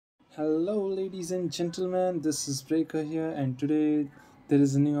Hello, ladies and gentlemen. This is Breaker here, and today there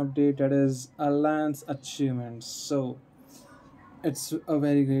is a new update that is Alliance Achievements. So it's a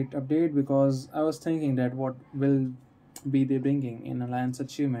very great update because I was thinking that what will be they bringing in Alliance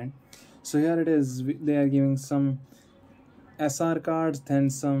Achievement. So here it is. They are giving some SR cards, then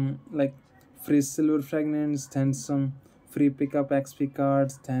some like free silver fragments, then some free pickup XP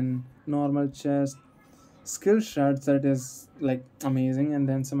cards, then normal chest, skill shards that is like amazing, and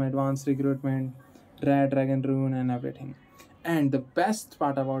then some advanced recruitment, rare dragon rune, and everything. And the best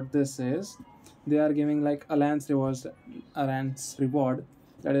part about this is they are giving like alliance reward,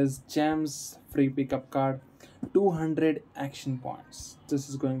 that is gems, free pickup card, 200 action points. This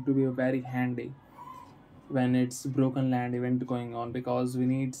is going to be a very handy when it's broken land event going on, because we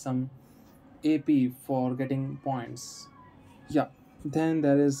need some AP for getting points. Yeah, then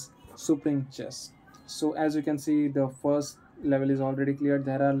there is supreme chess. So as you can see, the first level is already cleared.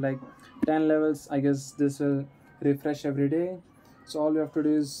 There are like 10 levels. I guess this will refresh every day. So all you have to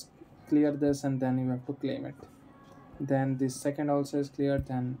do is clear this, and then you have to claim it. Then the second also is cleared.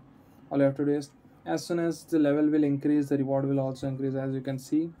 Then all you have to do is, as soon as the level will increase, the reward will also increase. As you can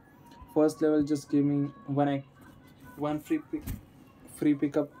see, first level just give me one free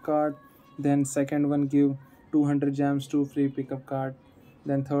pickup card. Then second one give 200 gems, 2 free pickup card.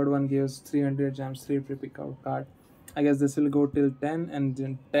 Then third one gives 300 gems, 3 free pickup card. I guess this will go till 10, and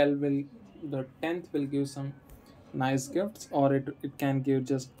then 10 will the 10th will give some nice gifts, or it can give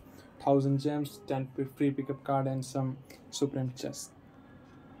just 1000 gems, 10 free pickup card, and some supreme chest.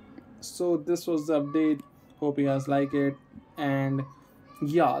 So this was the update. Hope you guys like it. And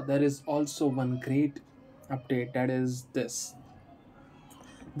yeah, there is also one great update, that is this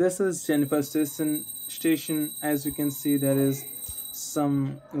is Jennifer station. As you can see, there is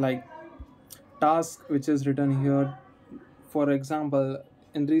some like task which is written here. For example,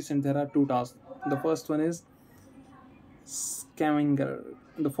 in recent there are two tasks. The first one is scavenger.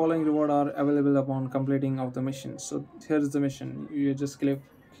 The following reward are available upon completing of the mission. So here's the mission. You just click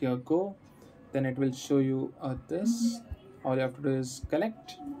here go, then it will show you this. All you have to do is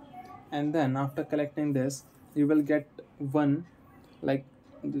collect, and then after collecting this, you will get one, like,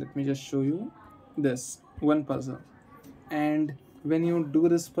 let me just show you this one puzzle. And when you do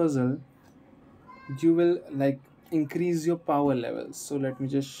this puzzle, you will like increase your power levels. So let me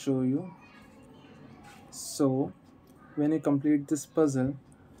just show you. So when you complete this puzzle,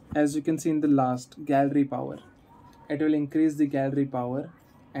 as you can see in the last gallery power, it will increase the gallery power.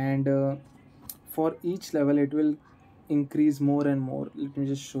 And for each level it will increase more and more. Let me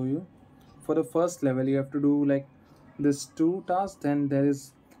just show you. For the first level you have to do like this two tasks. Then there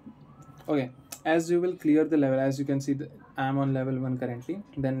is, okay, as you will clear the level, as you can see, I am on level 1 currently.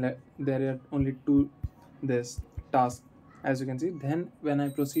 Then there are only two this task, as you can see. Then when I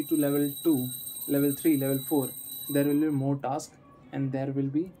proceed to level 2, level 3, level 4, there will be more task, and there will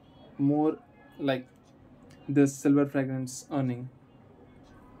be more like this silver fragrance earning.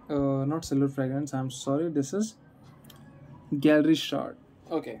 Not silver fragrance, I'm sorry, this is gallery shard.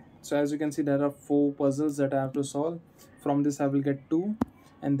 Okay, so as you can see, there are 4 puzzles that I have to solve. From this I will get 2,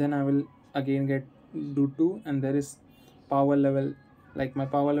 and then I will again get do 2, and there is power level, like my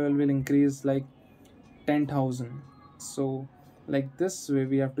power level will increase like 10,000. So like this way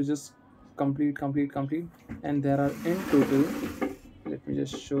we have to just complete, and there are in total, let me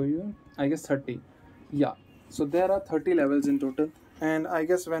just show you, I guess 30. Yeah, so there are 30 levels in total. And I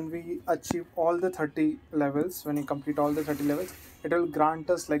guess when we achieve all the 30 levels, when we complete all the 30 levels, it will grant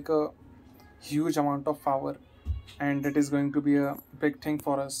us like a huge amount of power, and it is going to be a big thing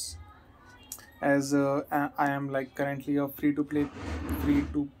for us. As I am like currently a free to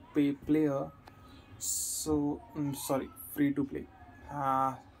pay player. So sorry, free to play.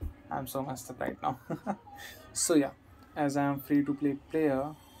 uh, I'm so messed up right now. So yeah, as I am free to play,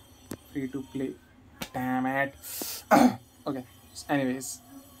 damn it. Okay, anyways,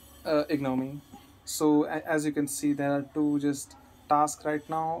 ignore me. So as you can see, there are two just tasks right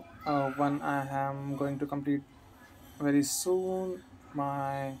now. One I am going to complete very soon.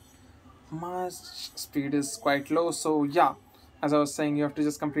 My speed is quite low, so yeah, as I was saying, you have to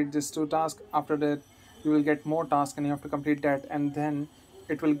just complete this two tasks. After that you will get more tasks, and you have to complete that, and then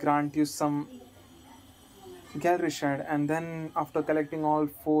it will grant you some gallery shard. And then after collecting all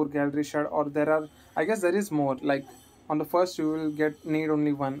 4 gallery shard, or there are, I guess there is more, like on the first you will get need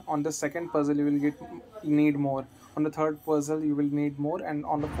only one, on the second puzzle you will need more, on the third puzzle you will need more, and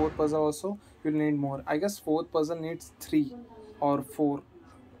on the fourth puzzle also you will need more. I guess fourth puzzle needs 3 or 4,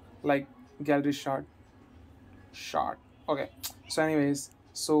 like gallery shard. Okay, so anyways,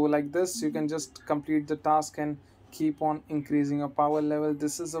 so like this you can just complete the task, and keep on increasing your power level.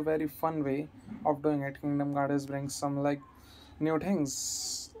 This is a very fun way of doing it. Kingdom Gardens brings some like new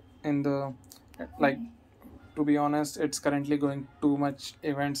things in the like, to be honest, it's currently going too much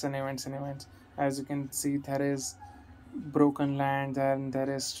events and events and events. As you can see, there is Broken Land, then there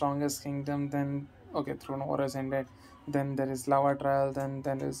is Strongest Kingdom, then okay, Throne War is ended, then there is Lava Trial, then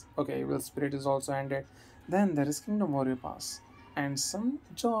there is okay, Evil Spirit is also ended, then there is Kingdom Warrior Pass, and some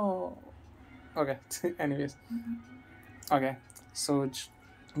Joe. Okay, anyways, okay, so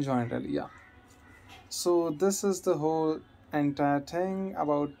join really, yeah. So this is the whole entire thing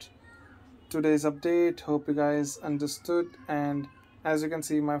about today's update. Hope you guys understood. And as you can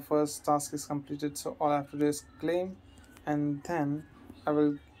see, my first task is completed, so all I have to do is claim, and then I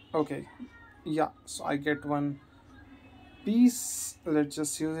will, okay, yeah, so I get one piece. Let's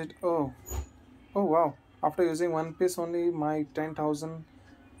just use it. Oh wow, after using one piece only my 10,000.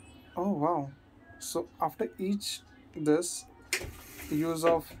 Oh wow, so after each this use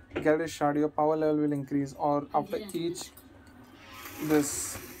of gallery shard, your power level will increase, or after each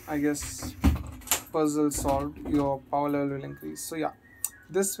this, I guess, puzzle solved, your power level will increase. So yeah,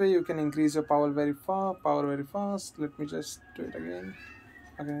 this way you can increase your power very fast. Let me just do it again.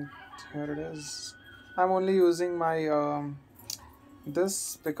 Okay, here it is. I'm only using my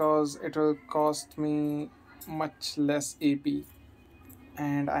this because it will cost me much less AP,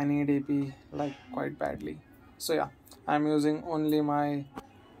 and I need AP like quite badly. So yeah, I'm using only my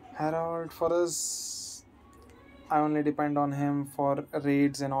Herald for this. I only depend on him for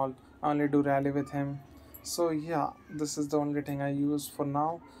raids and all. I only do rally with him. So yeah, this is the only thing I use for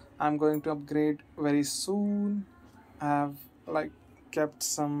now. I'm going to upgrade very soon. I have like kept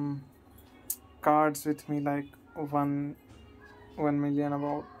some cards with me, like one 1 million,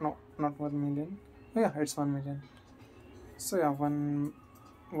 about, no, not 1 million. Oh, yeah, it's 1 million. So yeah, 1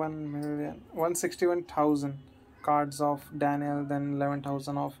 million 161,000 cards of Daniel, then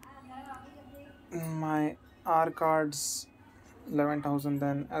 11,000 of my R cards, 11,000,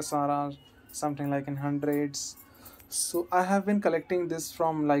 then SRR, something like in hundreds. So I have been collecting this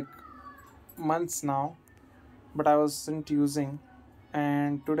from like months now, but I wasn't using,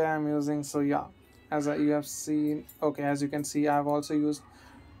 and today I'm using. So yeah, you have seen, okay, as you can see, I have also used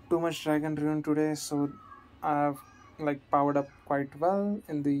too much Dragon Rune today, so I have like powered up quite well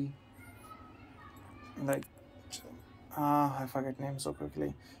in the like I forget names so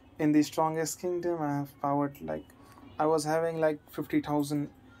quickly. In the Strongest Kingdom, I have powered like, I was having like 50,000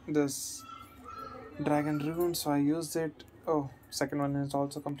 this Dragon Rune, so I used it. Oh, second one is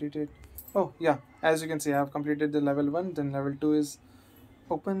also completed. Oh yeah, as you can see, I have completed the level 1, then level 2 is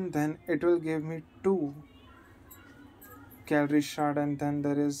open, then it will give me 2 Gallery Shard, and then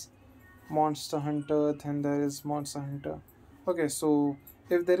there is Monster Hunter, then there is Monster Hunter. Okay, so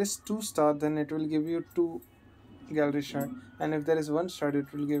if there is 2 star, then it will give you 2 Gallery Shard, and if there is 1 star,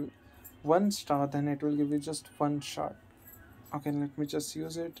 it will give 1 star, then it will give you just 1 shard. Okay, let me just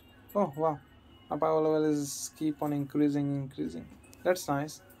use it. Oh wow, my power level is keep on increasing. That's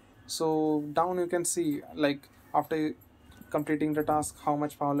nice. So down you can see, like, after completing the task, how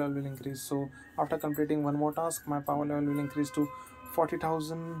much power level will increase. So after completing one more task, my power level will increase to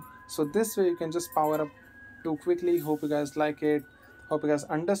 40,000. So this way you can just power up too quickly. Hope you guys like it, hope you guys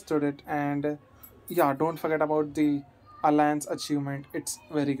understood it, and yeah, don't forget about the Alliance achievement. It's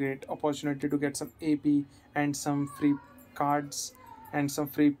very great opportunity to get some AP and some free cards and some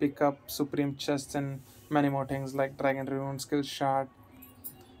free pickup, supreme chests, and many more things like Dragon Rune, skill shard.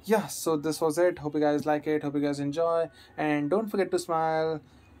 Yeah, so this was it. Hope you guys like it, hope you guys enjoy, and don't forget to smile.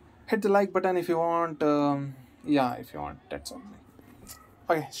 Hit the like button if you want. Yeah, if you want, that's all.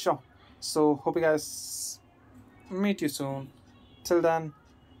 Okay, sure. So hope you guys meet you soon. Till then,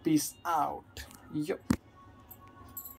 peace out. Yup.